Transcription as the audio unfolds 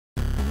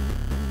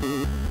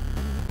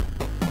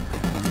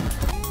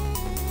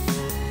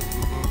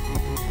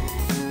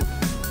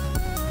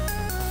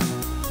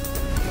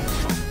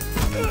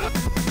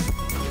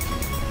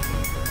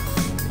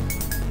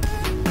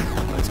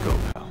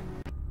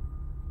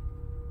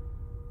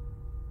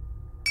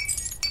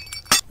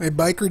Hey,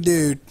 biker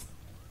dude.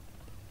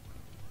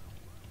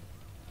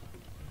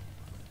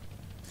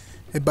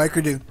 Hey,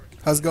 biker dude.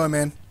 How's it going,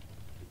 man?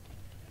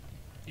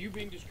 You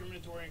being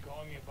discriminatory and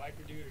calling me a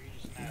biker dude, or are you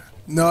just an asshole?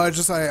 No,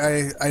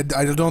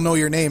 I don't know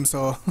your name,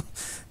 so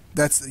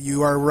that's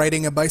you are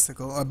riding a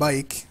bicycle, a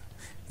bike.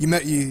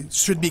 You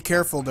should be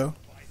careful though.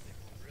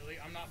 Bicycle, really?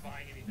 I'm not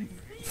buying anything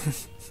from you.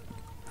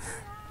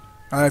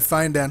 All right,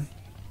 fine then.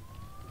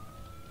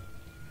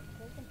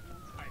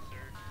 Hi,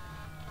 sir.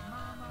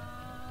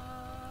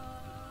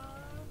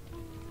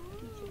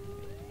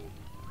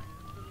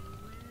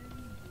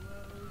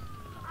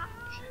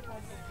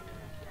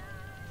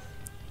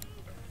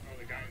 Oh,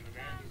 the guy in the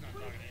van, he's not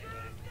talking to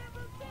anybody.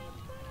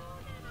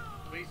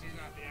 At least he's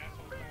not the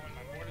asshole calling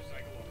my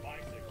motorcycle a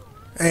bicycle.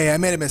 Hey, I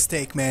made a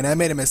mistake, man. I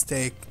made a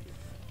mistake.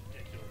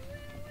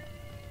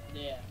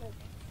 Yeah.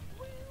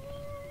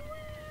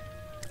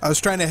 I was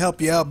trying to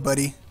help you out,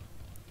 buddy.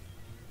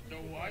 So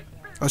what?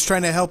 I was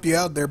trying to help you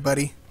out there,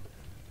 buddy.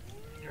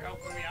 You're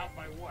helping me out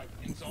by what?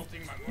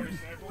 Insulting my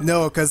motorcycle?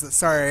 No,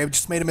 sorry, I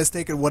just made a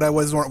mistake of what I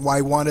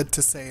wanted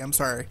to say. I'm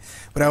sorry,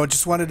 but I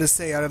just wanted to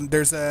say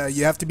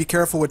you have to be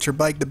careful with your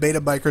bike. The beta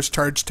bikers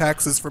charge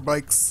taxes for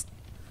bikes.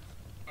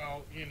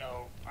 Well, you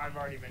know, I've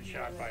already been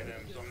shot by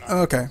them, so I'm not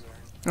Okay,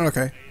 concerned.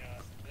 okay.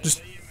 The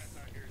EMS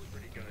out here is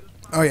pretty good.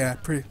 Oh yeah,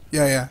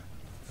 yeah.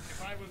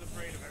 If I was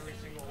afraid of every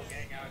single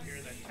gang out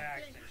here that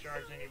taxed and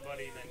charged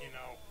anybody, then, you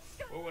know,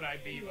 what would I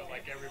be but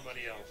like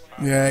everybody else?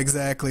 Huh? Yeah,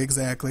 exactly.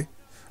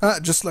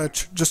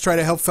 Just try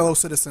to help fellow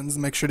citizens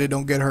and make sure they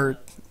don't get hurt.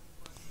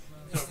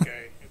 It's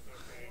okay. It's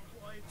okay.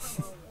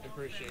 I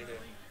appreciate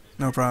it.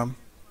 No problem.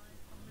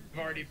 I've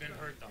already been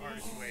hurt the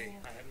hardest way.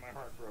 I had my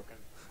heart broken.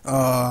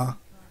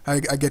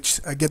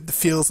 I get the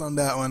feels on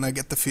that one. I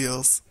get the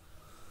feels.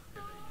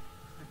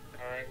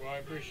 Alright, well, I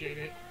appreciate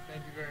it.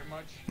 Thank you very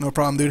much. No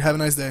problem, dude. Have a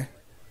nice day.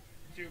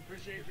 To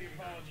appreciate the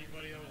apology,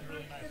 buddy. That was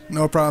really nice.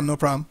 No problem. No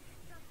problem.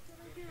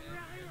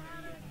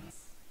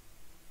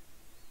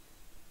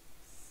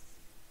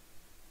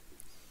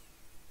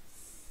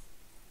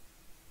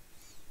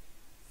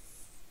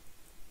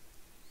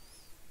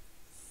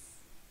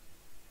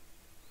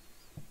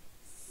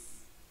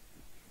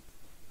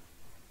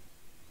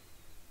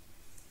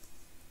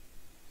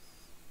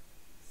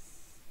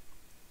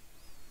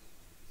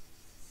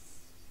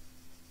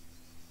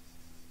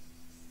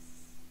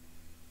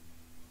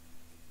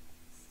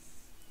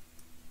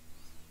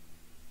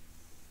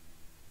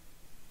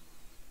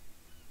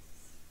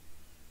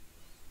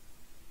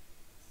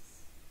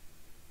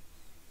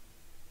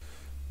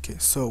 Okay,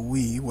 so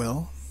we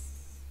will.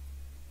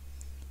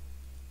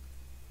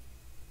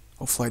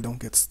 Hopefully, I don't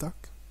get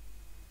stuck.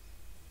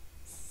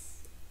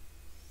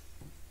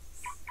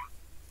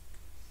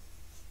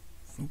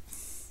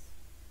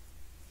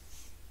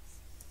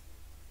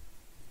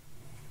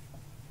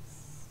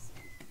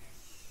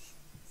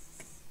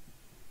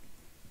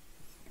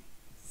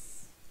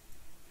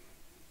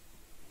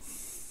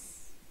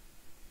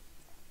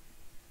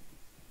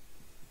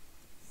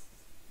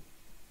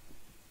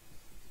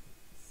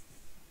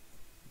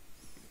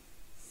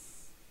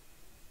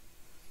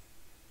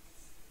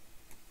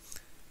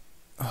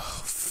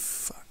 Oh,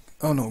 fuck.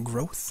 Oh no,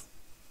 growth?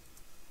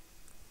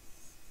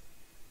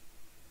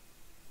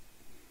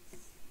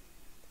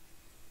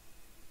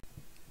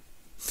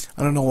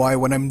 I don't know why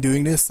when I'm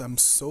doing this, I'm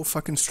so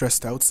fucking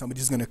stressed out.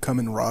 Somebody's gonna come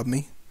and rob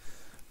me.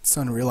 It's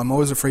unreal. I'm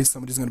always afraid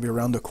somebody's gonna be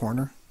around the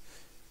corner.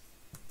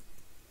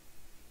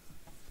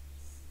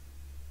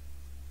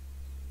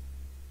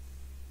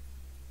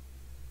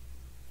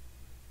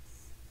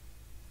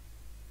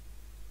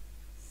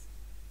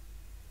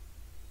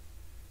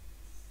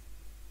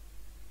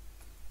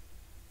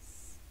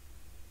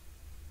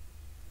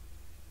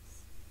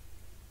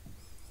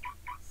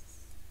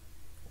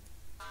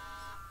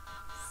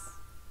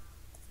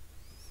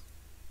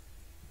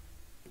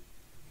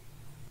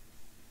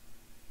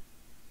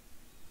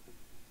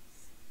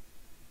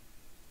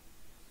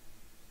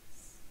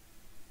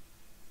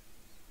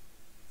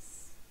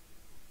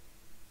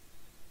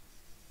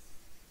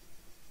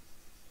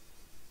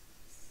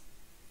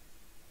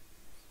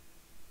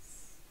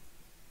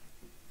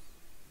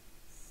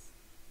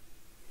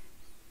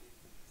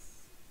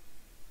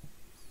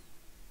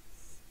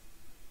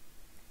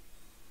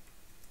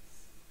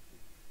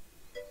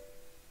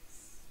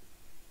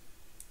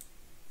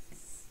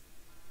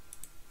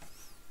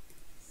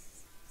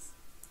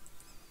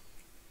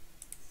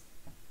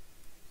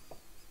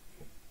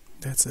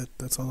 That's it.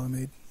 That's all I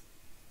made.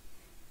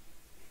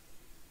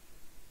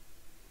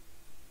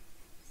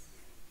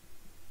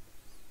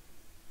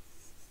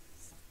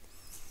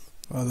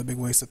 Oh, the big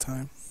waste of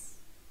time.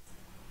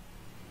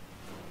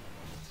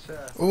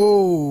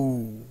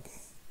 Oh!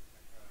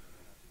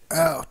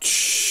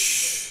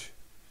 Ouch!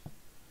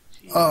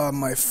 Oh,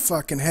 my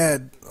fucking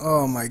head.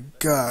 Oh my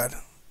god.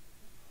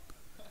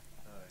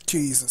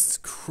 Jesus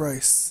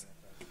Christ.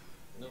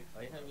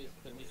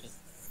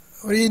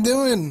 What are you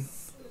doing?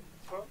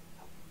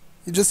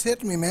 You just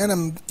hit me,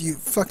 man. You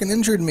fucking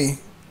injured me.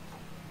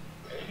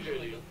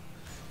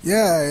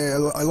 Yeah,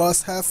 I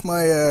lost half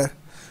my,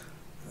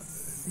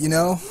 you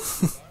know?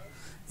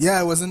 Yeah,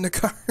 I was in the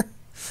car.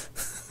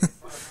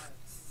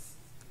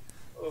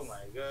 Oh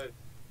my god.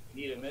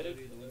 Need a medic?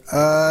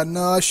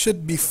 No, I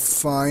should be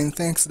fine.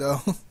 Thanks,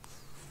 though.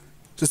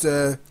 Just,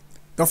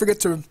 don't forget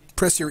to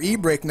press your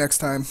e-brake next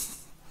time.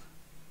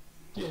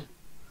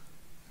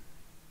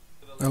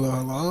 Hello,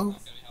 hello.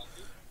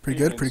 Pretty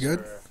good, pretty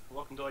good.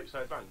 Welcome to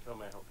Lakeside Bank. How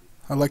may I help you?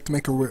 I'd like to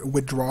make a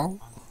withdrawal.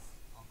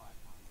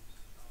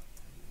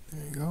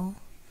 There you go.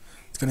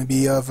 It's going to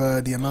be of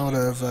the amount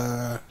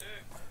of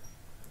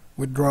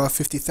withdraw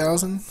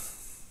 50,000.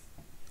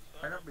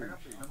 I don't be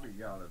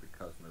yelling at the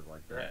customers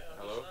like that.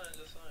 Hello?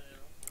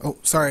 Oh,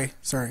 sorry.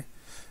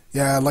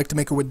 Yeah, I'd like to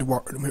make a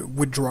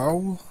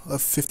withdrawal of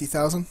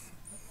 50,000.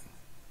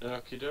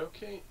 Okie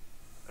dokie.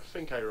 I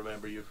think I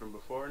remember you from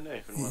before,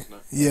 Nathan, wasn't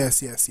it?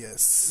 Yes. Yo,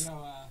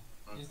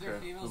 is there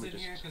Okay, females let in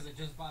me here just- because I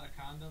just bought a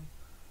condom?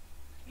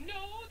 No,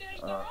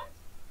 there's No.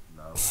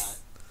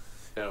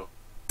 No.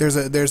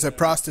 There's a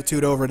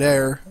prostitute over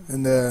there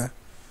in the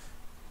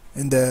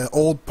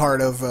old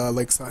part of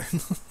Lakeside.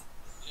 Is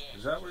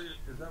that where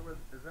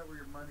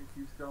your money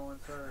keeps going,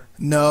 sir?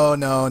 No. You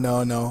need to lay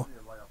off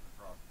the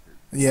prostitute.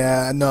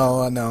 Yeah,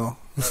 no. Get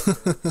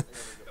out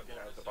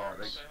the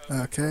box.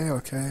 Okay.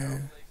 Here's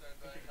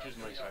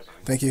Lakeside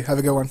Bank. Thank you. Have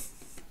a good one.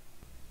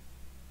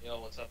 Yo,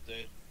 what's up,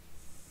 dude?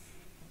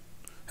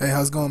 Hey,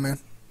 how's it going, man?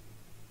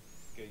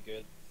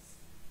 Good.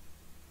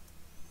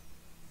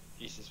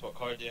 Jesus, what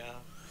car do you have?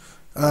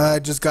 I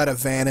just got a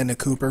van and a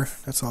Cooper.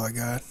 That's all I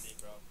got. See,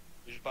 bro.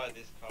 You should buy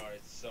this car.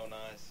 It's so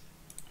nice.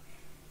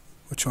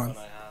 Which The one? one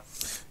I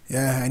have.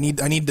 Yeah, I need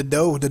the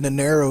dough, the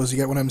dineros. You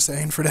get what I'm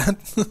saying for that?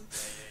 Yeah,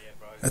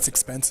 bro. That's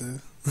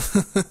expensive. Nah,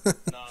 bro. It's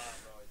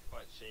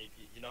quite cheap.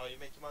 You know how you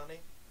make your money?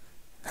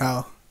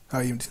 How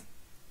you? Okay.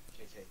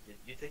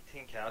 You take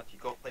Tink out. You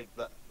go play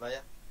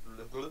blackjack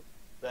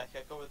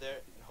over there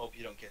and hope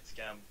you don't get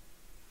scammed.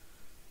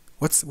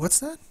 What's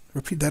that?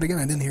 Repeat that again.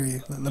 I didn't hear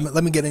you.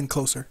 Let me get in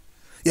closer.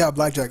 Yeah,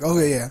 blackjack. Oh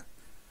yeah.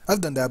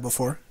 I've done that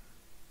before.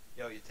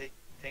 Yo, you take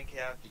Tink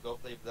out. You go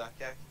play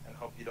blackjack and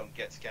hope you don't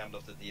get scammed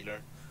off the dealer.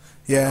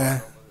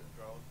 Yeah.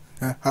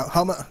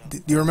 How much?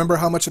 Do you remember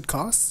how much it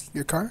costs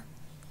your car?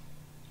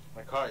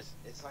 My car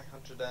it's like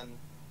 135k.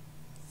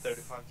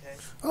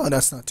 Oh,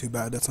 that's not too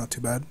bad.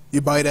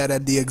 You buy that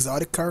at the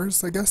exotic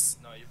cars, I guess.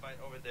 No, you buy it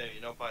over there. You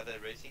know, by the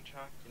racing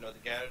track. You know the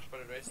garage by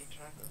the racing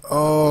track.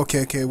 Oh,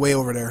 okay, way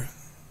over there.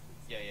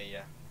 Yeah.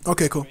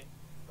 Okay, cool.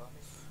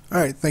 All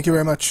right, thank you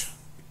very much.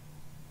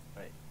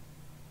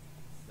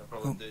 No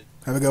problem, Cool. dude.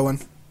 Have a good one.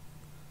 Too.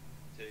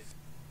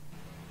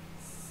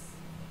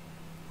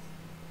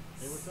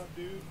 Hey, what's up,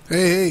 dude?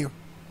 Hey.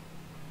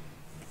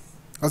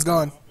 How's it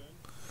going?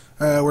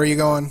 Where are you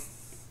going?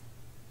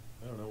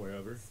 I don't know,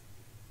 wherever.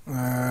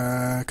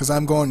 'Cause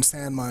I'm going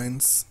sand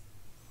mines.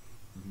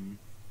 Mm-hmm.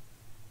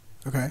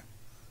 Okay.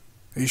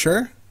 Are you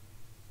sure?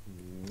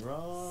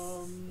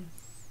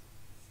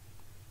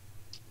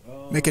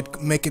 Make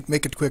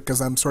it quick,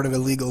 'cause I'm sort of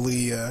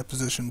illegally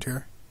positioned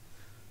here.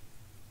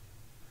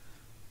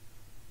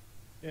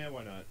 Yeah,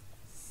 why not?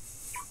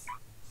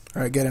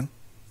 All right, get in.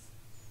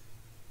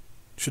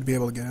 Should be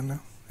able to get in now.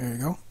 There you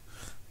go. Don't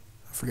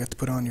forget to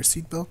put on your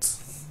seatbelts.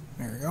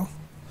 There you go.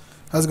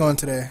 How's it going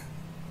today?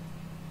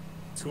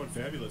 It's going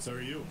fabulous. How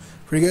are you?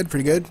 Pretty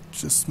good.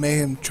 Just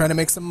trying to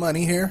make some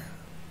money here.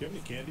 Do you have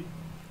any candy?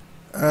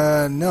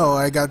 No,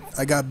 I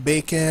got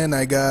bacon.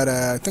 I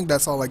think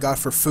that's all I got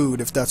for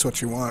food. If that's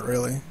what you want,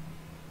 really.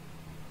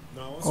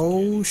 No, I want some Oh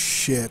candy.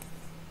 shit.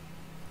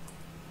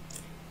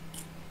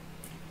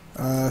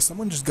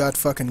 Someone just got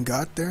fucking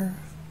got there.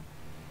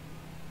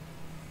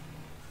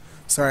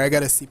 Sorry, I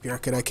got a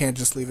CPR kid. I can't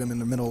just leave him in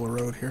the middle of the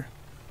road here.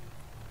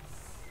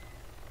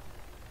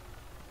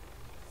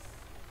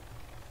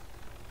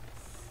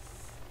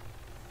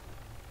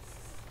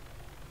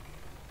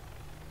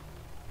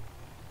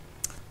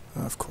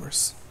 Of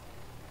course.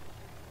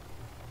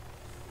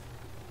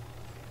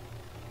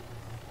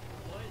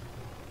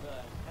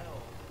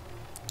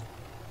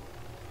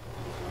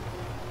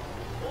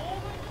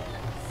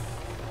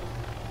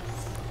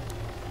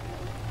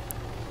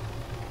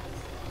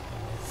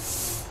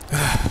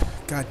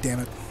 God damn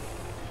it.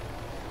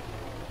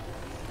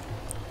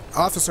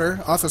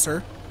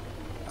 Officer.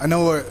 I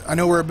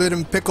know we're a bit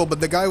in pickle, but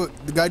the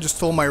guy just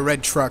stole my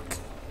red truck.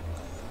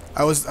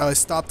 I was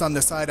stopped on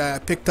the side. I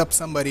picked up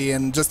somebody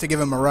and just to give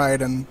him a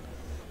ride and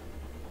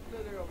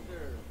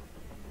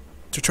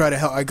to try to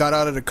help. I got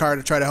out of the car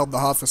to try to help the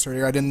officer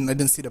here. I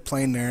didn't see the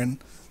plane there, and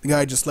the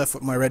guy just left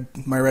with my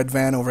red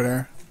van over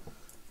there.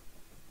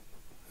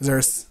 Is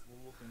there?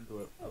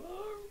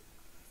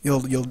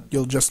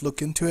 You'll just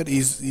look into it.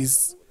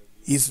 He's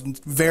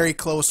very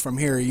close from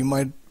here. You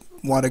might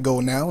want to go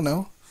now.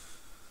 No,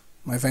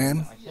 my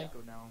van. I can't go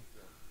now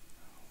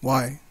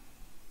Why?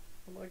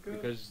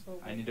 because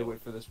I need to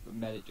wait for this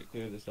medic to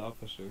clear this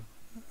officer.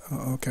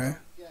 Oh, okay.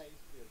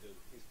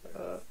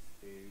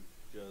 He's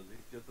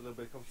just a little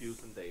bit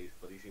confused and dazed,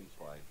 but he seems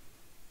fine.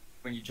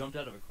 When you jumped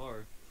out of a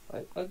car,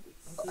 I don't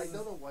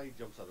know why he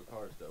jumps out of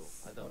cars, though.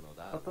 I don't know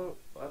that.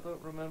 I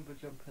don't remember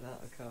jumping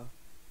out of a car.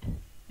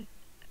 Is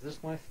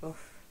this my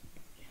stuff?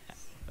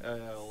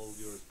 all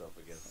your stuff,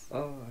 I guess.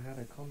 Oh, I had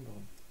a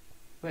condom.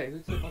 Wait, who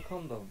took my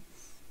condom?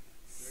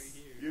 Right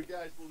here. You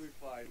guys will be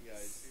fine,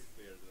 guys. He's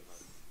better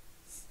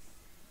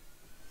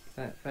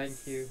than us.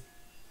 Thank you.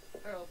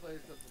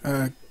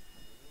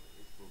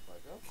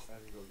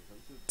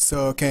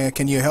 So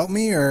can you help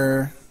me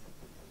or?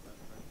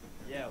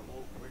 Yeah,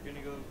 well, we're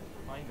gonna go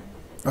find him.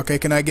 Okay,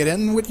 can I get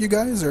in with you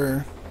guys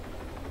or?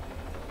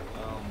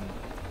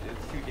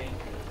 It's too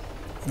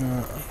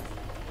dangerous.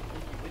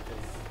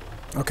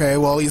 Okay,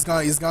 well he's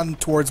gone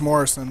towards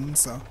Morrison,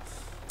 so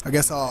I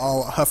guess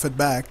I'll huff it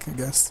back. I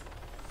guess.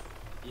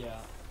 Yeah.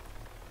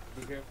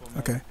 Be careful, man.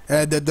 Okay.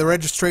 The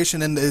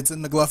registration it's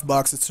in the glove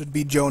box. It should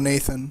be Joe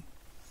Nathan.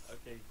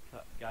 Okay,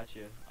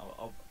 gotcha.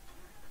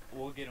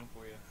 We'll get him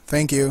for you.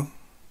 Thank you.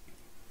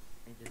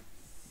 Thank you.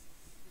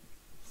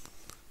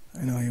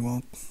 I know he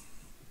won't.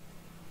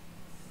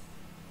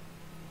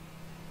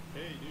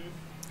 Hey, dude.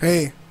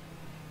 Hey.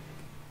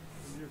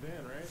 This is your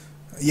van, right?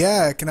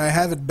 Yeah, can I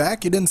have it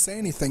back? You didn't say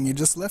anything. You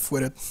just left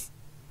with it.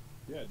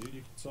 Yeah, dude,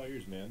 you saw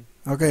yours, man.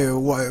 Okay,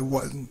 what?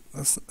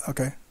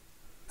 Okay.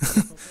 It's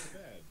not that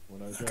bad.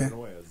 When I was driving Okay.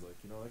 away, I was like,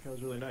 you know, that guy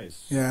was really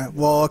nice. Yeah.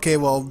 Well, okay.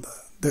 Well,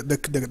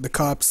 the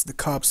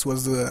cops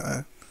was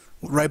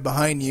right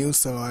behind you,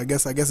 so I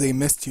guess they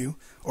missed you,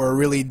 or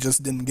really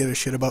just didn't give a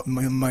shit about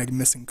my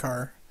missing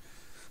car.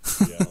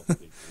 Yeah, I don't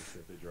think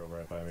they drove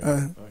right by me. Oh,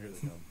 here they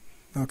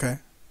come. Okay.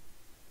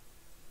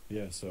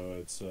 Yeah, so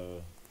it's yeah,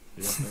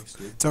 thanks,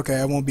 dude. It's okay.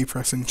 I won't be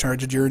pressing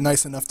charges. You're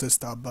nice enough to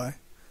stop by.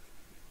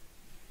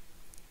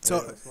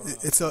 So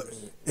it's a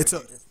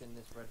Just in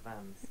this red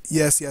van.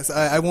 yes.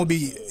 I won't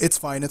be. It's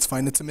fine. It's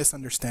fine. It's a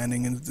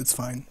misunderstanding, and it's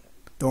fine.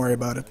 Don't worry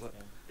about it.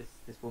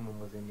 This woman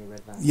was in your red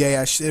van.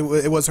 Yeah.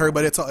 It was her,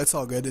 but it's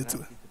all good. It's.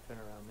 Can I ask you to turn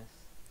around, miss?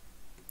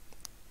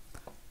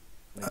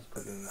 Let me just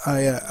put it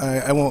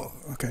in. I won't.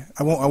 Okay.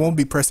 I won't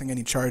be pressing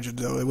any charges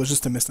though. It was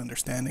just a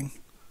misunderstanding.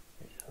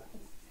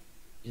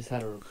 You just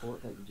had a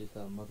report that you just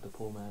mugged a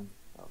poor man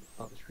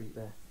up the street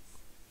there.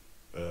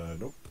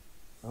 Nope.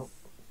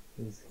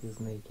 He was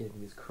naked.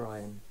 He was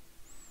crying.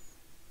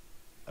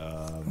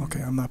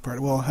 Okay. I'm not part.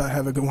 Well,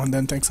 have a good one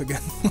then. Thanks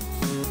again.